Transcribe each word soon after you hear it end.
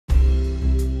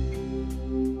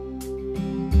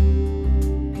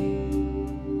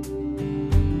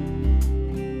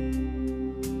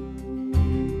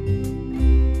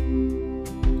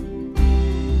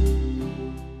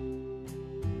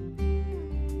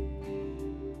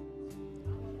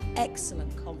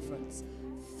excellent conference.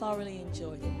 Thoroughly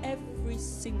enjoyed it. Every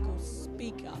single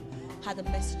speaker had a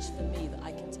message for me that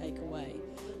I can take away.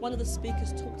 One of the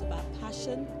speakers talked about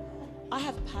passion. I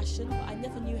have passion, but I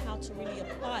never knew how to really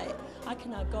apply it. I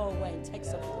can now go away and take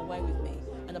something away with me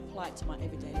and apply it to my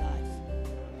everyday life.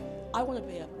 I want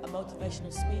to be a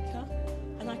motivational speaker,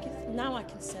 and now I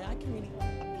can say I can really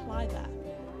apply that,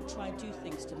 try and do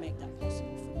things to make that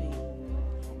possible for me.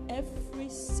 Every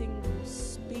single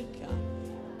speaker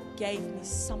gave me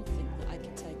something that I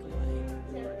can take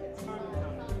away.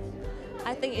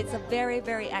 I think it's a very,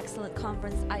 very excellent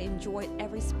conference. I enjoyed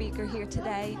every speaker here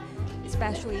today,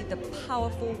 especially the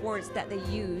powerful words that they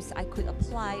use I could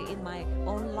apply in my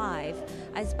own life.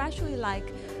 I especially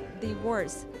like the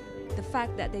words, the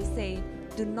fact that they say,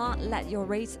 do not let your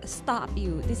race stop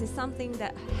you. This is something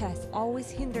that has always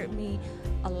hindered me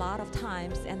a lot of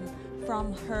times, and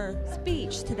from her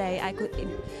speech today, I could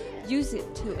use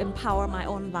it to empower my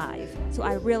own life. So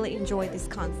I really enjoyed this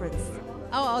conference.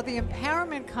 Oh, the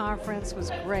empowerment conference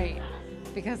was great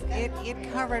because it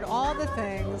covered all the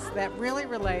things that really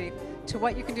relate to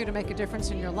what you can do to make a difference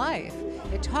in your life.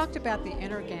 It talked about the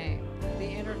inner game,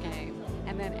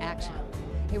 and then action.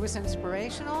 It was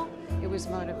inspirational, it was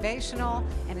motivational,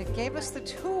 and it gave us the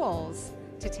tools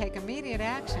to take immediate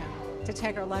action to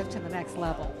take our life to the next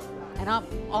level. And I'm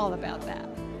all about that.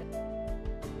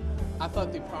 I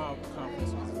thought the empowerment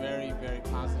conference was very, very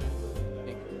positive.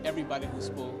 Everybody who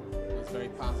spoke was very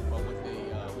positive about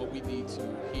what we need to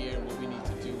hear, what we need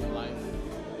to do in life,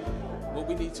 what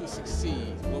we need to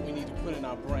succeed, what we need to put in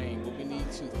our brain, what we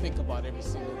need to think about every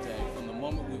single day, from the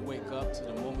moment we wake up to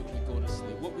the moment we go to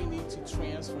sleep, what we need to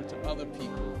transfer to other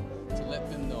people to let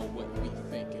them know what we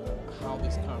think and how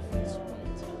this conference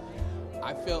went.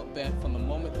 I felt that from the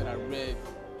moment that I read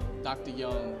Dr.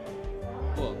 Young's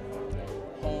book,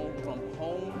 From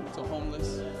Home to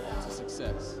Homeless to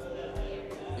Success,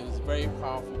 it was a very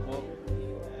powerful book,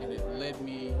 and it led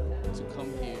me to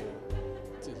come here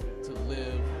to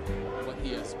live what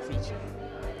he is preaching.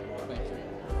 Thank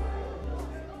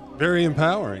you. Very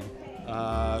empowering.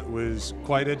 It was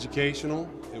quite educational.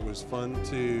 It was fun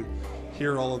to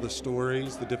hear all of the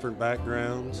stories, the different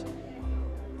backgrounds,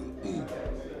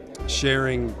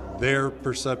 sharing their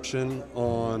perception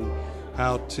on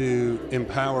how to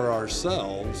empower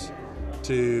ourselves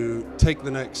to take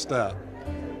the next step,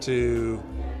 to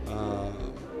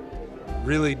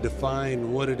really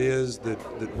define what it is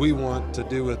that we want to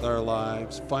do with our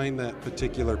lives, find that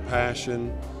particular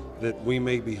passion that we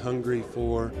may be hungry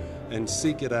for, and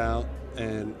seek it out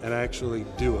and actually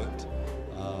do it.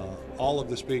 All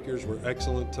of the speakers were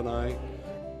excellent tonight.